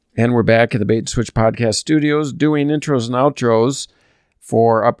And we're back at the Bait and Switch Podcast Studios doing intros and outros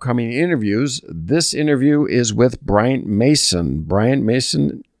for upcoming interviews. This interview is with Bryant Mason. Bryant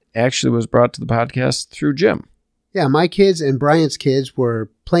Mason actually was brought to the podcast through Jim. Yeah, my kids and Bryant's kids were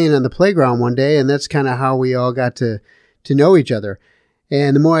playing on the playground one day, and that's kind of how we all got to know each other.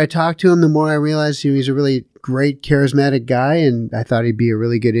 And the more I talked to him, the more I realized he was a really great, charismatic guy, and I thought he'd be a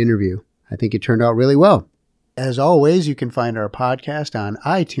really good interview. I think it turned out really well. As always, you can find our podcast on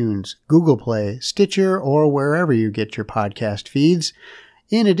iTunes, Google Play, Stitcher, or wherever you get your podcast feeds.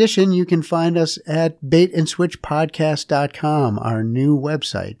 In addition, you can find us at baitandswitchpodcast.com, our new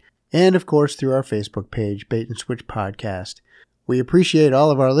website, and of course through our Facebook page, Bait and Switch Podcast. We appreciate all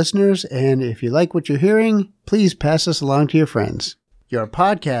of our listeners, and if you like what you're hearing, please pass us along to your friends. Your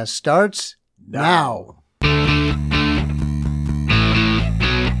podcast starts now.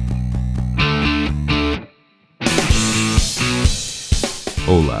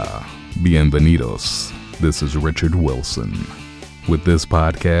 Hola, bienvenidos. This is Richard Wilson. With this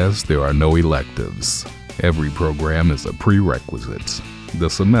podcast, there are no electives. Every program is a prerequisite. The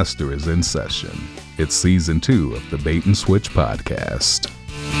semester is in session. It's season 2 of the Bait and Switch Podcast.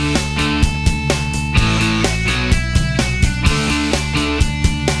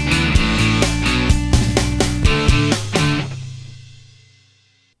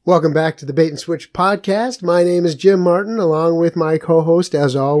 Welcome back to the Bait and Switch Podcast. My name is Jim Martin, along with my co-host,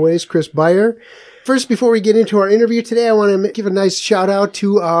 as always, Chris Beyer. First, before we get into our interview today, I want to give a nice shout out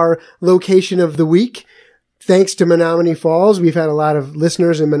to our location of the week. Thanks to Menominee Falls. We've had a lot of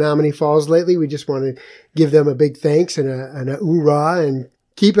listeners in Menominee Falls lately. We just want to give them a big thanks and a hoorah, and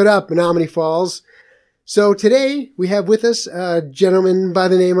keep it up, Menominee Falls. So today we have with us a gentleman by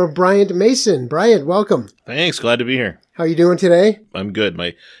the name of Bryant Mason. Bryant, welcome. Thanks. Glad to be here. How are you doing today? I'm good.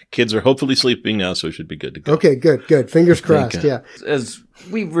 My kids are hopefully sleeping now, so we should be good to go. Okay, good. Fingers crossed, yeah. As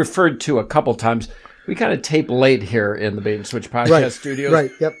we've referred to a couple times, we kind of tape late here in the Bait and Switch Podcast Studios.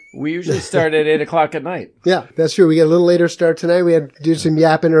 Right, yep. We usually start at 8 o'clock at night. Yeah, that's true. We got a little later start tonight. We had to do some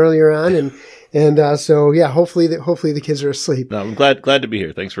yapping earlier on, and so yeah, hopefully the kids are asleep. No, I'm glad to be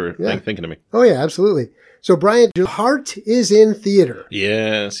here. Thanks for thinking of me. Oh yeah, absolutely. So Bryant, your heart is in theater.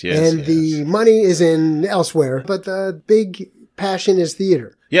 Yes. And the money is in elsewhere, but the big passion is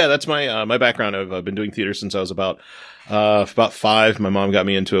theater. Yeah, that's my background. I've been doing theater since I was about 5. My mom got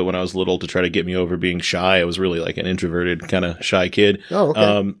me into it when I was little to try to get me over being shy. I was really like an introverted kind of shy kid. Oh,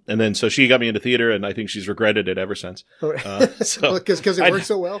 okay. And then so she got me into theater, and I think she's regretted it ever since. Because it worked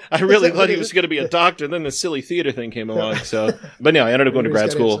so well. I really thought he was going to be a doctor, and then the silly theater thing came along. So, but no, I ended up going to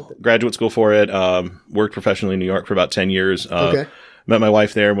graduate school for it. Worked professionally in New York for about 10 years. Met my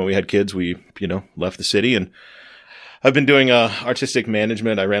wife there. When we had kids, we left the city, and I've been doing artistic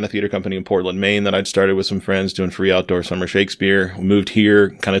management. I ran a theater company in Portland, Maine that I'd started with some friends doing free outdoor summer Shakespeare. Moved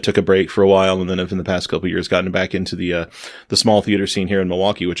here, kind of took a break for a while, and then have in the past couple of years gotten back into the small theater scene here in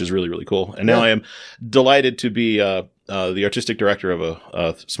Milwaukee, which is really, really cool. And now I am delighted to be the artistic director of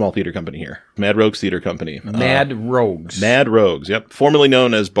a small theater company here, Mad Rogues Theater Company. Mad Rogues, yep. Formerly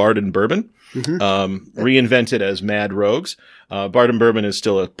known as Bard and Bourbon. Reinvented as Mad Rogues. Bard and Bourbon is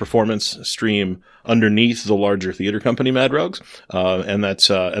still a performance stream underneath the larger theater company Mad Rogues. And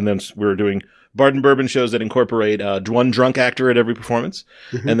then we're doing Bard and Bourbon shows that incorporate one drunk actor at every performance.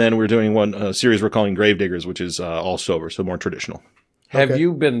 And then we're doing one series we're calling Gravediggers, which is all sober, so more traditional. Have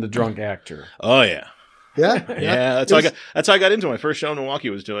you been the drunk actor? Oh, yeah. Yeah. Yeah. That's how I got into it. My first show in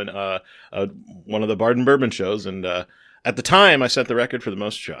Milwaukee was doing one of the Bard and Bourbon shows, and at the time, I set the record for the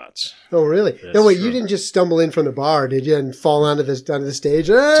most shots. Oh, really? Yes, no, wait, you didn't just stumble in from the bar, did you, and fall onto the stage?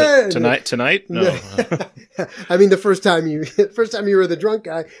 Tonight? No. I mean, the first time you were the drunk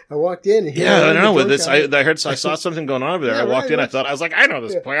guy, I walked in. And I know. With this, I saw something going on over there. I walked in. I was like, I know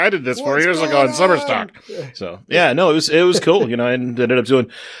this play. I did this 4 years ago in Summerstock. So it was cool. I ended up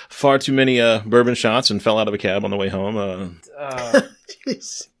doing far too many bourbon shots and fell out of a cab on the way home.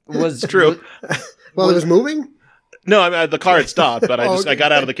 Jeez. Was true. While it was moving? No, I mean, the car had stopped, but I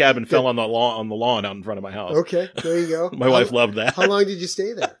got out of the cab and fell on the lawn out in front of my house. Okay, there you go. My wife loved that. How long did you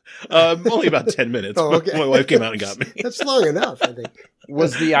stay there? Only about 10 minutes. Oh, okay. My wife came out and got me. That's long enough, I think.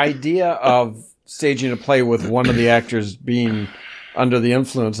 Was the idea of staging a play with one of the actors being under the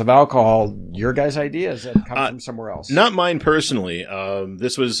influence of alcohol your guys' ideas that come from somewhere else? Not mine personally.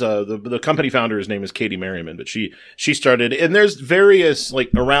 This was the company founder. His name is Katie Merriman, but she started, and there's various, like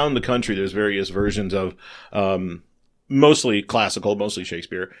around the country, there's various versions of mostly classical, mostly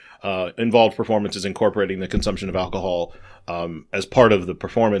Shakespeare, involved performances incorporating the consumption of alcohol as part of the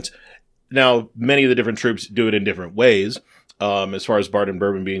performance. Now, many of the different troupes do it in different ways. As far as Bard and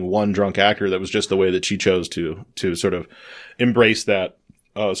Bourbon being one drunk actor, that was just the way that she chose to sort of embrace that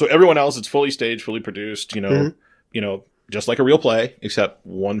So everyone else, it's fully staged, fully produced, just like a real play, except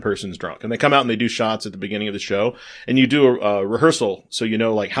one person's drunk. And they come out and they do shots at the beginning of the show, and you do a rehearsal. So you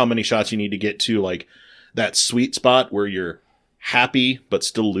know, like, how many shots you need to get to, like, that sweet spot where you're happy but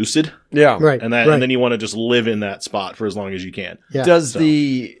still lucid. Yeah. Right. And then you want to just live in that spot for as long as you can. Yeah. Does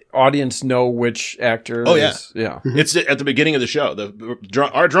the audience know which actor? Oh, is, yeah. It's at the beginning of the show.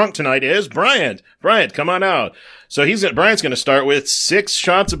 Our drunk tonight is Bryant. Bryant, come on out. So Bryant's going to start with 6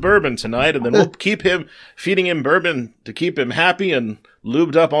 shots of bourbon tonight, and then we'll keep feeding him bourbon to keep him happy and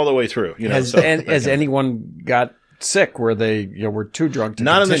lubed up all the way through. Has anyone got sick where they were too drunk to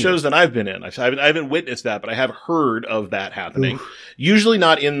Not continue? in the shows that I've been in. I haven't witnessed that, but I have heard of that happening. Usually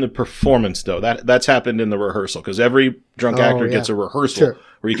not in the performance, though. That's happened in the rehearsal, because every drunk actor gets a rehearsal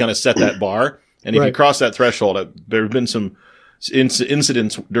where you kind of set that bar. And if you cross that threshold, there have been some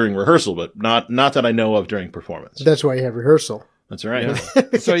incidents during rehearsal, but not that I know of during performance. That's why you have rehearsal. That's right.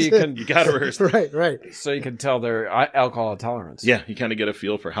 Yeah. So you got to rehearse. Right. So you can tell their alcohol tolerance. Yeah, you kind of get a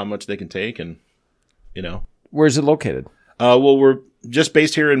feel for how much they can take, and Where's it located? Well, we're just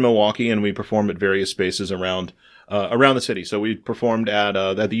based here in Milwaukee, and we perform at various spaces around the city. So we performed at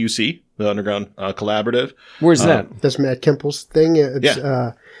the UC, the Underground Collaborative. Where's that? That's Matt Kempel's thing.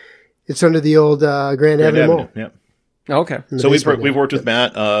 It's under the old Grand Avenue Mall. Yeah. Okay. So we've worked with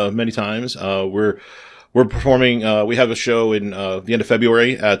Matt many times. We're performing. We have a show in the end of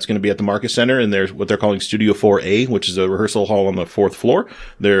February. It's going to be at the Marcus Center, and there's what they're calling Studio 4A, which is a rehearsal hall on the 4th floor.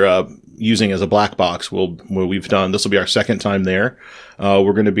 They're using as a black box. We've done. This will be our second time there.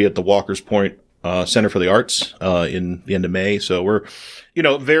 We're going to be at the Walker's Point Center for the Arts in the end of May. So we're,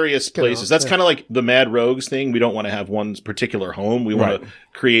 various places. That's kind of like the Mad Rogues thing. We don't want to have one particular home. We want to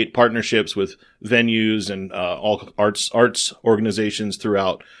create partnerships with venues and all arts organizations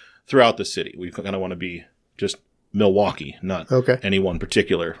throughout the city. We kind of want to be just Milwaukee, not any one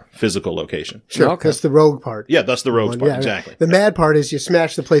particular physical location. Sure, that's the rogue part. Yeah, that's the rogue part, exactly. The mad part is you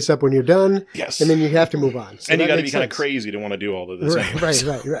smash the place up when you're done, yes, and then you have to move on. So and you got to be kind of crazy to want to do all of this. Right.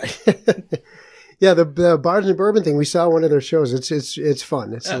 Yeah, the Bars and Bourbon thing, we saw one of their shows. It's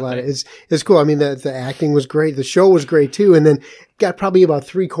fun. It's a lot. It's cool. I mean, the acting was great. The show was great too. And then got probably about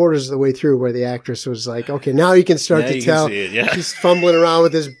 3/4 of the way through where the actress was like, "Okay, now you can start to tell." She's fumbling around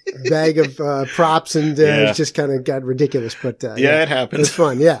with this bag of props, and it just kind of got ridiculous. But it happens. It was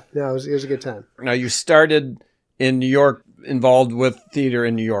fun. Yeah, no, it was a good time. Now you started in New York, involved with theater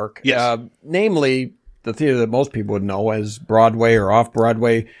in New York. Yes. Namely, the theater that most people would know as Broadway or off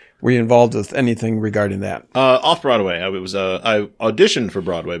Broadway. Were you involved with anything regarding that? Off Broadway, I auditioned for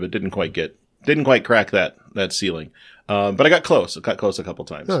Broadway, but didn't quite crack that ceiling. But I got close. I got close a couple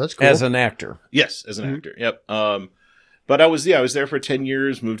times. Oh, that's cool. As an actor. Yes, as an actor. Yep. But I was there for 10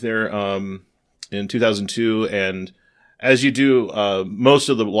 years. Moved there in 2002, and as you do, most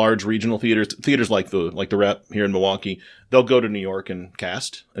of the large regional theaters like the Rep here in Milwaukee, they'll go to New York and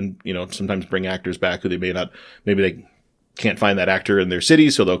cast, and sometimes bring actors back who they maybe they can't find that actor in their city,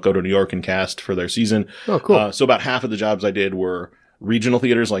 so they'll go to New York and cast for their season. Oh, cool. So about half of the jobs I did were regional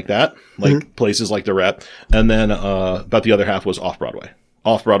theaters like that, like places like the Rep, and then about the other half was off Broadway,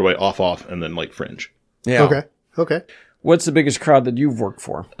 off, and then like Fringe. Yeah. Okay. What's the biggest crowd that you've worked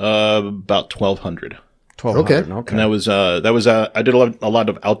for? About 1,200. 1,200. Okay. And that was I did a lot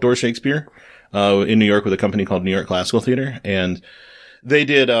of outdoor Shakespeare in New York with a company called New York Classical Theater, and they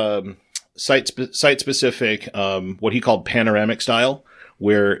did site specific what he called panoramic style,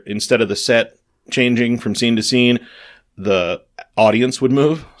 where instead of the set changing from scene to scene, the audience would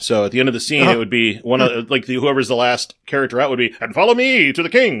move. So at the end of the scene, it would be one of whoever's the last character out would be, "And follow me to the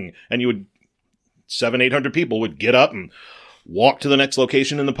king," and 700-800 people would get up and walk to the next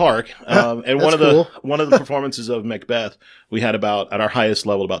location in the park. And one of the performances of Macbeth, we had at our highest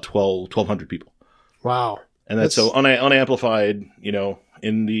level about 1,200 people. Wow. And that's so unamplified,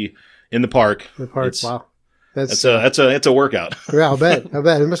 in the park. Wow. It's a workout. Yeah, I'll bet.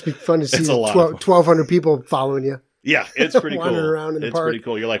 It must be fun to see 1,200 people following you. Yeah, it's pretty cool. Wandering around in the park. It's pretty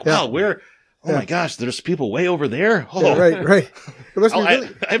cool. You're like, wow, oh my gosh, there's people way over there. Oh, yeah, right. It must be I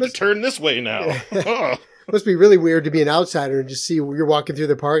have to turn this way now. It must be really weird to be an outsider and just see you're walking through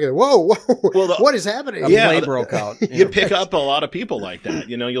the park and whoa, what is happening? Play broke out. You pick up a lot of people like that.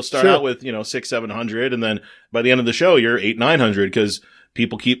 You'll start out with 600-700, and then by the end of the show, you're 800-900 because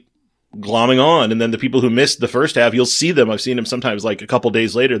people keep glomming on, and then the people who missed the first half, you'll see them. I've seen them sometimes like a couple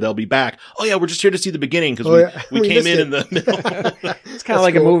days later, they'll be back. Oh yeah, we're just here to see the beginning because we came in the middle. It's kind of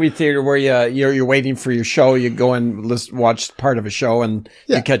like cool. A movie theater where you're waiting for your show, you go and watch part of a show and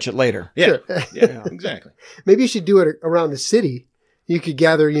you catch it later. Yeah. Sure. Yeah, exactly. Maybe you should do it around the city. You could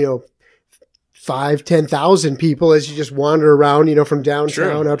gather, 5,000-10,000 people as you just wander around, from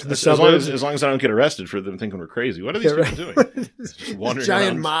downtown out to the suburbs. As long as I don't get arrested for them thinking we're crazy. What are these people doing? Just wandering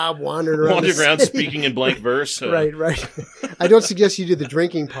giant around, mob wandering around. Wandering around speaking in blank verse. Right. I don't suggest you do the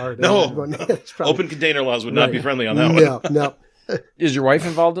drinking part. No. Probably, open container laws would not be friendly on that one. No. Is your wife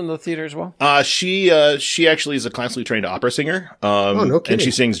involved in the theater as well? She actually is a classically trained opera singer. No kidding. And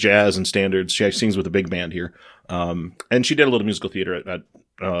she sings jazz and standards. She sings with a big band here. And she did a little musical theater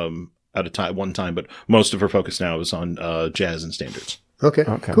at one time, but most of her focus now is on jazz and standards. Okay.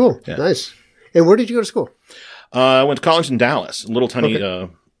 Cool. Yeah. Nice. And where did you go to school? I went to college in Dallas, a little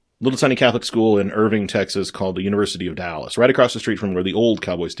tiny Catholic school in Irving, Texas, called the University of Dallas, right across the street from where the old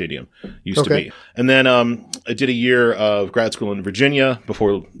Cowboy Stadium used to be. And then I did a year of grad school in Virginia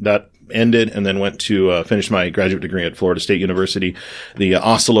before that ended, and then went to finish my graduate degree at Florida State University, the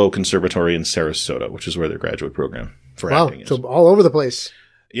Oslo Conservatory in Sarasota, which is where their graduate program for acting is. So all over the place.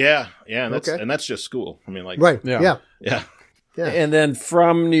 Yeah, and that's just school. I mean, right. Yeah. And then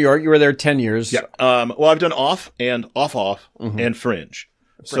from New York, you were there 10 years. Yeah. Well, I've done off and off and fringe.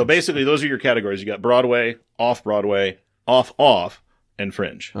 So basically, those are your categories. You got Broadway, Broadway, off, and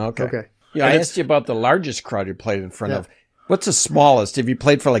fringe. Okay. Yeah, I asked you about the largest crowd you played in front of. What's the smallest? Have you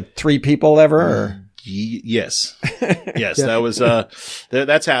played for like 3 people ever? Or? Yes. That was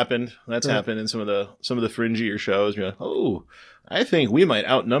that's happened. That's happened in some of the fringier shows. You're like, oh, I think we might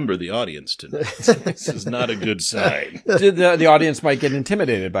outnumber the audience tonight. This is not a good sign. The audience might get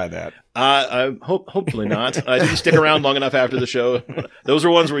intimidated by that. Hopefully not. I didn't stick around long enough after the show. Those are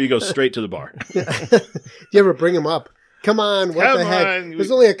ones where you go straight to the bar. Do you ever bring them up? Come on, what the heck?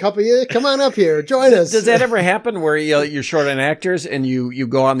 There's only a couple of you. Come on up here. Join us. Does that ever happen where you're short on actors and you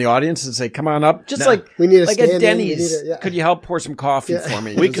go on the audience and say, come on up? Just we need like at Denny's. Could you help pour some coffee for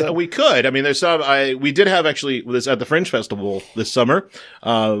me? We could. I mean, there's some. We did have actually this at the Fringe Festival this summer.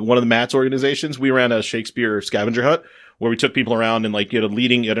 One of the Matt's organizations, we ran a Shakespeare scavenger hunt, where we took people around and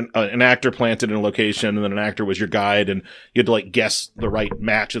leading an actor planted in a location, and then an actor was your guide, and you had to guess the right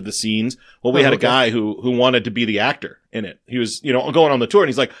match of the scenes. Well, we had a guy who wanted to be the actor in it. He was, going on the tour, and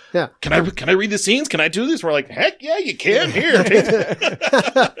he's like, can I read the scenes? Can I do this? We're like, heck yeah, you can. Here.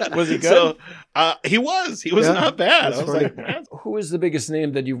 Was he good? So, he was not bad. I was like, who is the biggest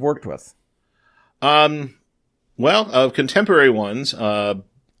name that you've worked with? Well, of contemporary ones, I've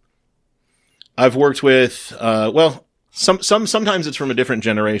worked with, sometimes it's from a different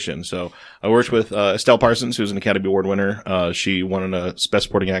generation. So I worked with Estelle Parsons, who's an Academy Award winner. She won a Best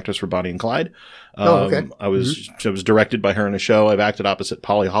Supporting Actress for Bonnie and Clyde. I was directed by her in a show. I've acted opposite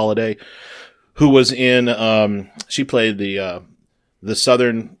Polly Holiday, who was in. She played the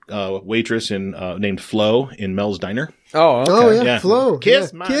Southern waitress named Flo in Mel's Diner. Oh, okay. Oh, yeah. Flo.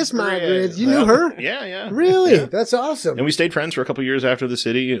 Kiss my grits. You knew her? Yeah. Really? Yeah. That's awesome. And we stayed friends for a couple of years after the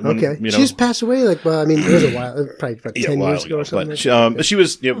city. Okay. She's passed away, it was a while, probably about 10 years ago or something. But she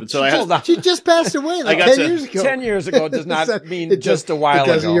was, she just passed away 10 years ago. 10 years ago does not mean just a while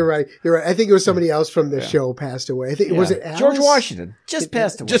ago. You're right. I think it was somebody else from the show passed away. I think, was it Alice? George Washington just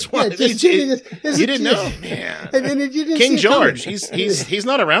passed away. You didn't know, man. King George, he's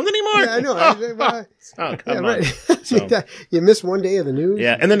not around anymore? Yeah, I know. Oh, come on. You miss one day of the news.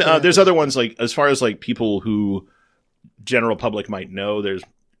 Yeah, and then there's other ones as far as people who general public might know. There's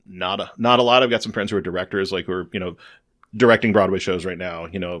not a lot. I've got some friends who are directors, who are directing Broadway shows right now.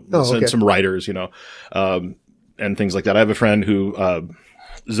 Some writers, and things like that. I have a friend who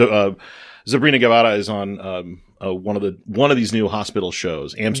Sabrina Guevara is on one of these new hospital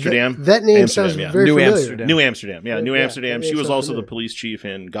shows, Amsterdam. That name sounds very familiar. New Amsterdam. New Amsterdam. She was also the police chief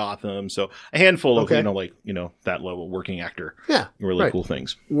in Gotham. So a handful of that level working actor. Yeah, really cool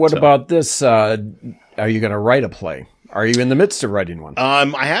things. What about this? Are you going to write a play? Are you in the midst of writing one?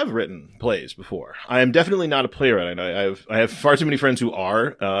 I have written plays before. I am definitely not a playwright. I have far too many friends who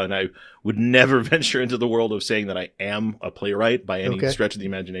are, and I would never venture into the world of saying that I am a playwright by any stretch of the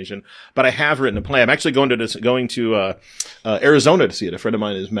imagination. But I have written a play. I'm actually going to Arizona to see it. A friend of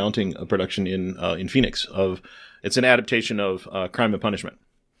mine is mounting a production in Phoenix it's an adaptation of Crime and Punishment.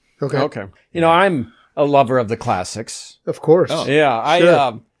 Okay. I'm a lover of the classics. Of course. Oh. Yeah.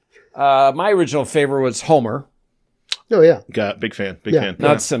 Sure. My original favorite was Homer. Oh, yeah. Big fan. Fan.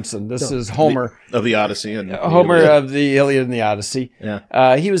 Not Simpson. This is Homer. Of the Odyssey. And Homer of the Iliad and the Odyssey.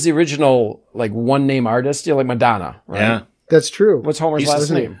 Yeah. He was the original, one-name artist, like Madonna, right? Yeah. That's true. What's Homer's He's last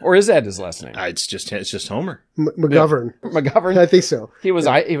isn't name? Or is that his last name? It's just Homer. McGovern. McGovern? I think so. He was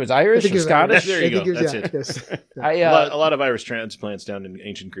Irish or he was Scottish? There you go. That's it. Yes. A lot of Irish transplants down in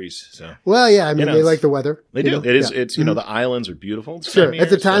ancient Greece. So Well, yeah, I mean, they like the weather. they do. know? It is. Yeah. It's the islands are beautiful. It's Sure. time of At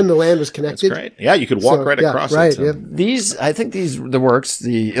the year, time, so the land was that's connected. great. Yeah, you could walk So, right yeah, across right, it. So. yeah. I think the works,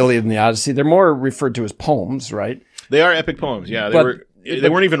 the Iliad and the Odyssey, they're more referred to as poems, right? They are epic poems. Yeah, they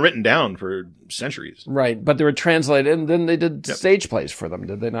weren't even written down for centuries. Right, but they were translated, and then they did stage plays for them,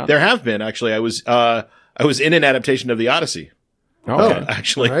 did they not? There have been actually. I was in an adaptation of the Odyssey. Okay.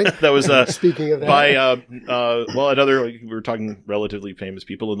 Actually, All right. that was Speaking of that. by another. We were talking relatively famous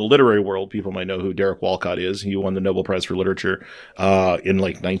people in the literary world. People might know who Derek Walcott is. He won the Nobel Prize for Literature in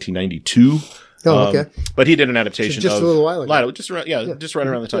like 1992. Oh, okay. But he did an adaptation Just of a little while ago. Lido, just right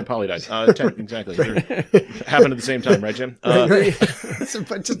around the time Polly died. Exactly. Happened at the same time, right, Jim? Right. Just a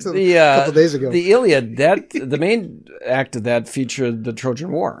The couple days ago. the Iliad, the main act of that featured the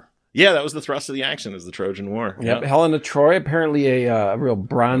Trojan War. Yeah, that was the thrust of the action, is the Trojan War. Yep, Helena Troy, apparently a real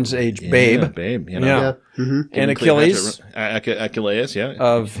Bronze Age Yeah, babe. babe. You know. Yeah. Mm-hmm. And Achilles Achilles, yeah.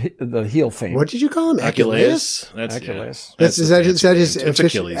 of the heel fame. What did you call him? Achilles. That's Achilles. Is that his It's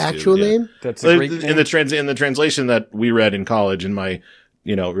official, Achilles, actual dude, yeah. name? That's a Greek in name? the translation that we read in college in my,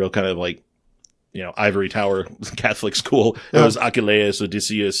 real kind of like, ivory tower Catholic school, it was Achilles,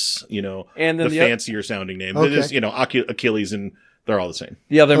 Odysseus, And then the fancier sounding name. Okay. It is, Achilles, and they're all the same.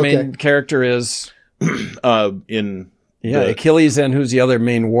 The other Okay. main character is In Achilles, and who's the other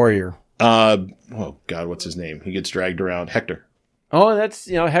main warrior? oh God, what's his name? He gets dragged around. Hector. Oh, that's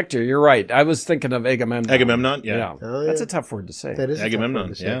Hector. You're right. I was thinking of Agamemnon. Agamemnon, yeah. Oh, That's yeah. a tough word to say. That is a tough Agamemnon, one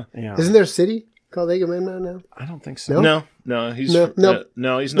to say. yeah. Yeah. Isn't there a city called Agamemnon now? I don't think so. No? No, he's No, nope.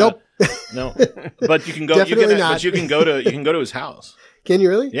 no, he's Nope. not. No, but you can go. Definitely not. But you can go to his house. Can you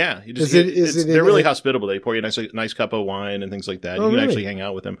really? Yeah, you just, Is it they're in really the- hospitable. They pour you a nice cup of wine and things like that. Oh, You can really? actually hang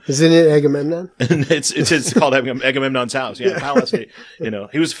out with him. Isn't it Agamemnon? And it's called Agamemnon's house. Yeah, palace.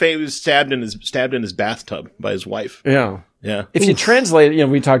 He was stabbed in his bathtub by his wife. Yeah. Yeah, If you translate,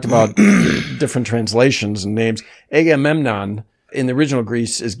 we talked about different translations and names. Agamemnon in the original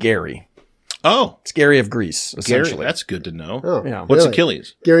Greece is Gary. Oh, It's Gary of Greece, Gary, essentially. that's good to know. Oh, Yeah. What's really?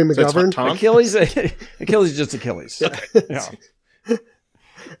 Achilles? Gary Is that McGovern? Tom? Achilles is just Achilles. Yeah.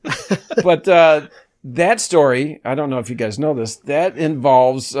 But that story, I don't know if you guys know this, that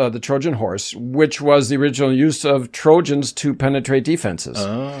involves the Trojan horse, which was the original use of Trojans to penetrate defenses.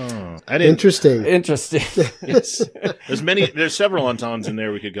 Oh, I didn't. Interesting. Interesting. Yes. There's several ententes in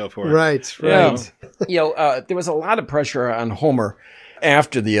there we could go for. Right, Yeah. right. There was a lot of pressure on Homer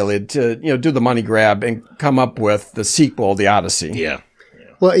after the Iliad to, do the money grab and come up with the sequel, the Odyssey. Yeah.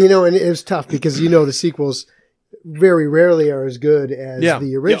 Well, and it was tough because, the sequels very rarely are as good as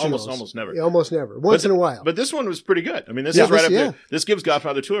the originals. almost never. Almost never. Once in a while. But this one was pretty good. I mean, this Yeah, is right this- up yeah. there. This gives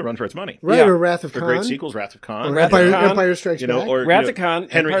Godfather 2 a run for its money. Right, Yeah. or Wrath of For Khan. great sequels, Wrath of Khan. Wrath of Khan. Empire Strikes Back. or Wrath of Khan,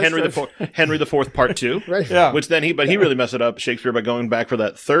 Henry Empire the Henry the Fourth Part 2. Right. Yeah. Which then he really messed it up, Shakespeare, by going back for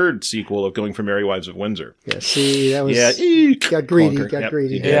that third sequel of going for Merry Wives of Windsor. Yeah, see, that was... Yeah, got greedy, Clunker. got Yep,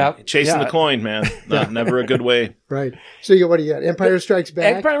 greedy. he did. Yeah. Chasing Yeah. the coin, man. Never a good way. Right. So what do you got? Empire Strikes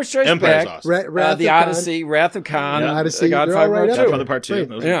Back. Empire Strikes Empire's Back, awesome. Wrath the of Khan, Odyssey, Wrath of Khan, Yeah. Odyssey, The they're all Godfather right up Part 2. there. Godfather Part 2. Right.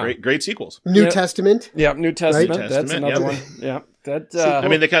 Those Yeah. are great sequels. New Yeah. Testament. Yeah, New Testament. Right. That's Testament, another yeah. one. Yeah. That, I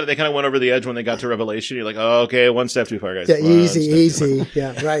mean, they kind of went over the edge when they got to Revelation. You're like, oh, okay, one step too far, guys. Yeah, One step too far. easy.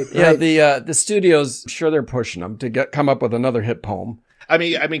 Yeah, right. yeah, right. the studios, sure, they're pushing them to come up with another hit poem. I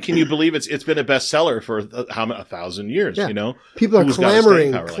mean, can you believe it's been a bestseller for 1,000 years? Yeah. You know, People are Who's got a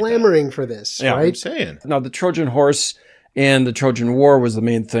staying power like that? clamoring for this, Yeah. I'm right? saying. Now, the Trojan horse and the Trojan War was the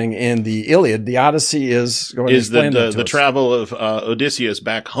main thing, and the Iliad, the Odyssey is going to Is explain that to the us. travel of Odysseus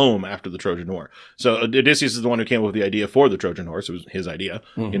back home after the Trojan War. So Odysseus is the one who came up with the idea for the Trojan horse. It was his idea.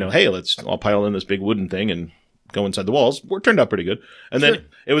 Mm-hmm. Hey, let's all pile in this big wooden thing and go inside the walls. It turned out pretty good. And then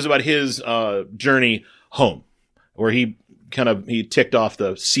it was about his journey home, where he ticked off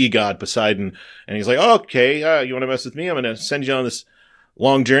the sea god Poseidon, and he's like, okay, you want to mess with me? I'm going to send you on this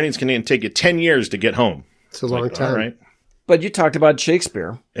long journey. It's going to take you 10 years to get home. It's a long Like, time. all right. But you talked about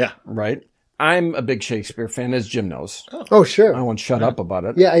Shakespeare, Yeah. right? I'm a big Shakespeare fan, as Jim knows. Oh, sure. I won't shut up about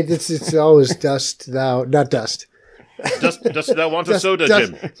it. Yeah, it's always dust thou, not dust. Dost thou want a soda,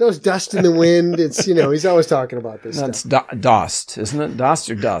 dust, Jim? it's always dust in the wind. It's, he's always talking about this That's stuff. Dost, isn't it? Dost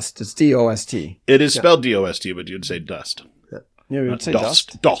or Dust? It's D-O-S-T. It is spelled D-O-S-T, but you'd say dust. You would say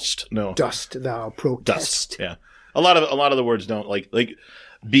Dost. Dust? Dost. No. Dust thou protest. Dust. Yeah. A lot of the words don't like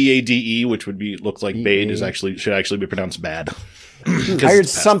B-A-D-E, which would look like bade, should actually be pronounced bad. I heard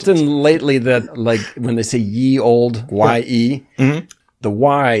something lately that, like, when they say ye old, Y-E, the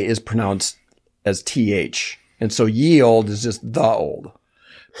Y is pronounced as T-H. And so ye old is just the old.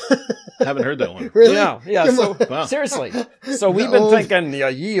 Haven't heard that one. Really? Yeah. So Wow. seriously. So we've been old- thinking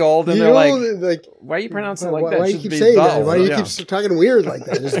ye old, and Ye they're old, like, why are you pronouncing it like that? Why It do you should keep be saying the that? old. Why do you Yeah. keep talking weird like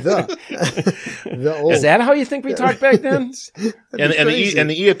that? It's the old. Is that how you think we talked back then? And the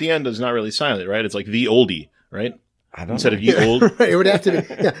crazy. E at the end is not really silent, right? It's like the oldie, right? I don't Instead know. of ye old. Right, it would have to be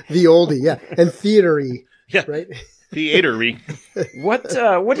the oldie, and theatery, Yeah. right? Theatery. What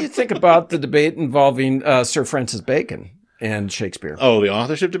do you think about the debate involving Sir Francis Bacon and Shakespeare? Oh, the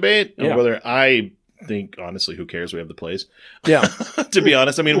authorship debate? Yeah. Whether I think, honestly, who cares? We have the plays. Yeah. To be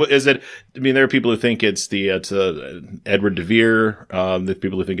honest, I mean, there are people who think it's Edward de Vere. There's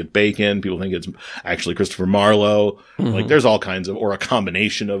people who think it's Bacon. People think it's actually Christopher Marlowe. Like, there's all kinds of, or a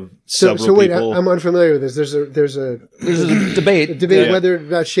combination of several So wait, people. I'm unfamiliar with this. There's a There's a debate. Yeah.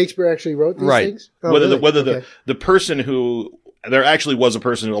 whether Shakespeare actually wrote these Right. things. Oh, whether really? the person who there actually was a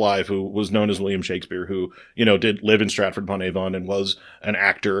person alive who was known as William Shakespeare, who did live in Stratford upon Avon and was an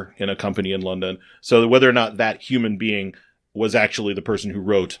actor in a company in London. So whether or not that human being was actually the person who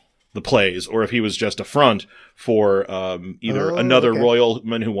wrote the plays, or if he was just a front for either another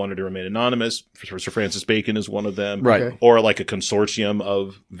royalman who wanted to remain anonymous. Sir Francis Bacon is one of them, Right. Okay. Or like a consortium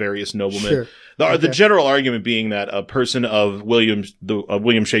of various noblemen. Sure. The general argument being that a person of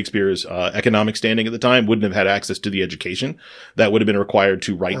William Shakespeare's economic standing at the time wouldn't have had access to the education that would have been required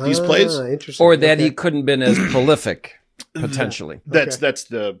to write these plays. Interesting. Or that Okay. he couldn't been as prolific, potentially. That's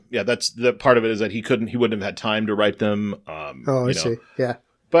the part of it, is that he wouldn't have had time to write them. Oh, I see. Yeah.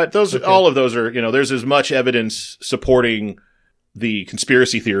 But all of those are, there's as much evidence supporting the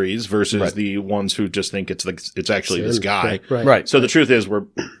conspiracy theories versus Right. the ones who just think it's actually this guy. Right. Right. So the truth is, you're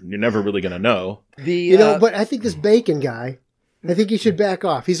never really going to know. But I think this Bacon guy, I think he should back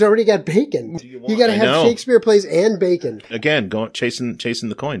off. He's already got Bacon. You got to I have know. Shakespeare plays and Bacon. Again, chasing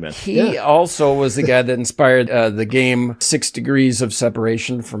the coin, man. He also was the guy that inspired the game 6 Degrees of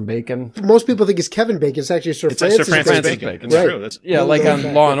Separation from Bacon. Most people think it's Kevin Bacon. It's actually Sir It's like Francis, Sir Francis Francis Bacon. Bacon. It's Right. true. That's Yeah, like Going on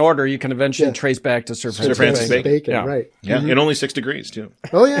back, Law and Order, you can eventually Yeah. trace back to Sir Francis, Francis Bacon. Bacon. Right. yeah, in only 6 degrees too.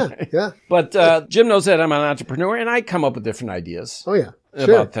 Oh yeah, yeah. But Jim knows that I'm an entrepreneur, and I come up with different ideas. Oh yeah.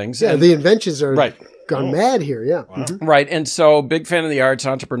 About things. Yeah, And- the inventions are Right. gone mad here. Yeah. Mhm. Right. And so, big fan of the arts,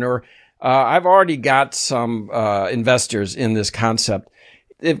 entrepreneur. I've already got some investors in this concept.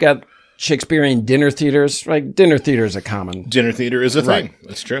 They've got Shakespearean dinner theaters. Right? Dinner theaters are common. Dinner theater is a Right. thing.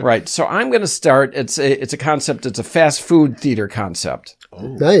 That's true. Right. So I'm going to start. It's a concept. It's a fast food theater concept.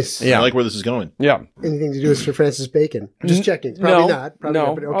 Nice. Yeah. I like where this is going. Yeah. Anything to do with Sir Francis Bacon? Just checking. Probably No, not. Probably no.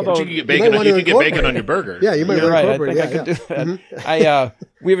 not. But okay. Although- You could get might bacon. want to You could get bacon incorporate on your burger. yeah, you might You're want to right. I incorporate. think I Yeah, could do that.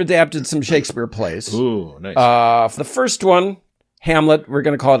 We've adapted some Shakespeare plays. Ooh, nice. For the first one, Hamlet, we're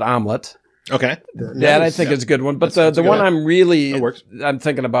going to call it Omelet. Okay. That I think is a good one. But the a one good I'm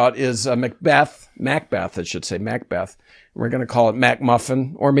thinking about is Macbeth, I should say, Macbeth. We're going to call it Mac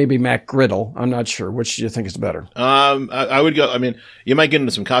Muffin or maybe Mac Griddle. I'm not sure. Which do you think is better? I would go. I mean, you might get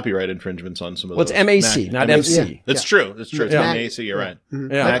into some copyright infringements on some of Well, those. it's MAC, not MC. That's true. That's true. It's Yeah. MAC. You're right. Yeah.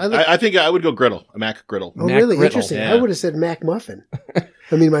 Mac, I I think I would go griddle. A Mac griddle. Oh, Mac really? Griddle. Interesting. Yeah. I would have said Mac Muffin.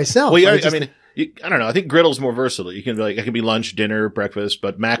 I mean, myself. Well, yeah, just- I mean, I don't know. I think griddle's more versatile. You can it could be lunch, dinner, breakfast,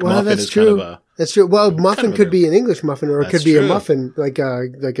 but Mac well, muffin that's is true. kind of a. That's true. Well, muffin of a could be an English muffin, or it That's could be a true. muffin, like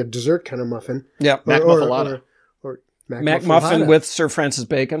a dessert kind of muffin. Yeah. Mac or, muffalata. or Mac Muffin muffalata. with Sir Francis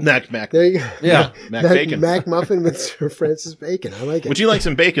Bacon. Mac. There you go. Yeah. Mac bacon. Mac muffin with Sir Francis Bacon. I like it. Would you like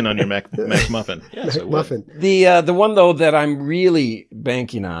some bacon on your Mac muffin? Yes, I Mac would. muffin. The one, though, that I'm really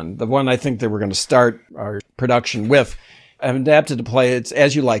banking on, the one I think that we're going to start our production with, I've adapted to play. It's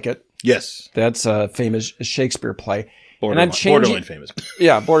As You Like It. Yes. That's a famous Shakespeare play. Borderline famous.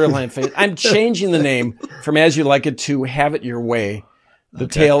 Yeah, borderline famous. I'm changing the name from As You Like It to Have It Your Way, the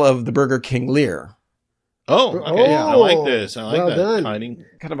tale of the Burger King Lear. Oh, okay. I like this. I like well that. done. Finding.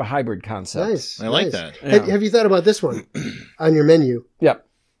 Kind of a hybrid concept. Nice. I like nice. that. Have you thought about this one on your menu? Yeah,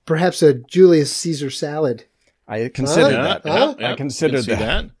 Perhaps a Julius Caesar salad. I considered Huh? that. Huh? I considered Can see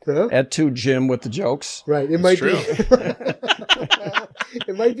that. Huh? At 2 Jim with the jokes. Right. It might true. be.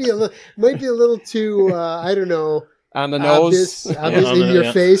 It might be a little too. I don't know. On the nose. Obvious On in the- your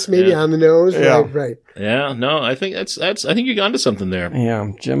yeah. face, maybe Yeah. on the nose. Yeah. Right. Yeah. No, I think that's. I think you got onto something there.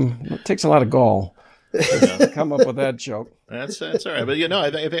 Yeah, Jim, it takes a lot of gall to come up with that joke. That's all right. But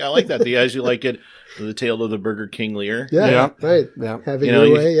I think I like that. The As You Like It, the tale of the Burger King Lear. Yeah. Yeah. Right. Yeah. Have it You know,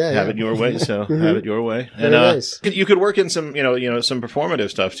 your way. Yeah. have yeah. it your way. So have it your way. Very nice. You could work in some, some performative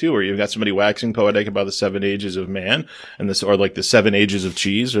stuff too, where you've got somebody waxing poetic about the 7 ages of man, and or like the 7 ages of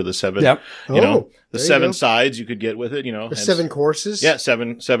cheese, or the 7, Yep. the 7 sides you could get with it, The 7 courses? Yeah,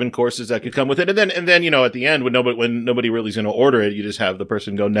 seven courses that could come with it. And then, at the end, when nobody really is going to order it, you just have the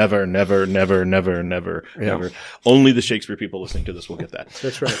person go, never, never, never, never, never, never. Only the Shakespeare people listening to this will get that.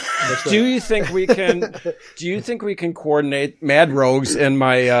 That's right. Do you think we can coordinate Mad Rogues and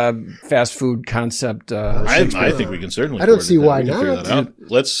my fast food concept? I think we can certainly. I don't see why not.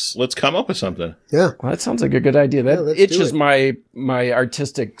 Let's come up with something. Yeah. Well, that sounds like a good idea. That itches my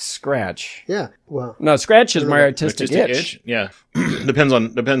artistic scratch. Yeah. Well, no, scratch is my artistic itch. Yeah. depends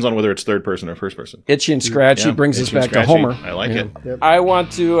on whether it's third person or first person. Itchy and scratchy brings us back to Homer. I like it. Yep. I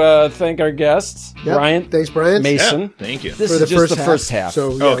want to thank our guests, Brian. Thanks, Brian. Mason. Yeah, thank you. This is just the first half.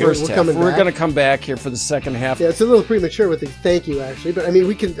 So we're going to come back here for the second half. Yeah, it's a little premature with the thank you, actually, but I mean,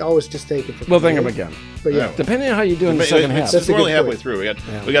 we can always just thank you. We'll thank him again. But yeah, depending on how you do in the second half. We're only halfway through. We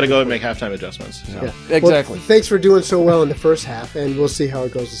got to go and make halftime adjustments. So. Yeah. Exactly. Well, thanks for doing so well in the first half, and we'll see how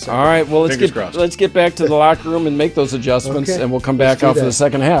it goes the second. All right. Well, let's get back to the locker room and make those adjustments, and we'll come back out for the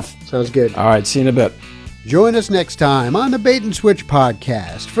second half. Sounds good. All right. See you in a bit. Join us next time on the Bait and Switch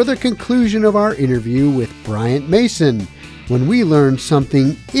podcast for the conclusion of our interview with Bryant Mason, when we learn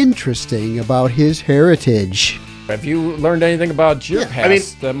something interesting about his heritage. Have you learned anything about your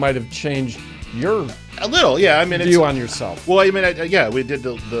past that might have changed your a little? Yeah, I mean, view on yourself. Well, I mean, we did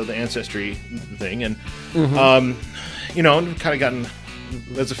the ancestry thing, and kind of gotten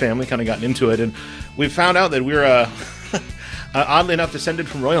as a family, kind of gotten into it, and we found out that we're oddly enough descended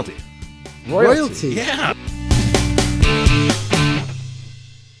from royalty. Royalty. Yeah.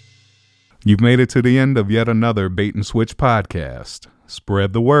 You've made it to the end of yet another Bait and Switch podcast.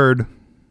 Spread the word.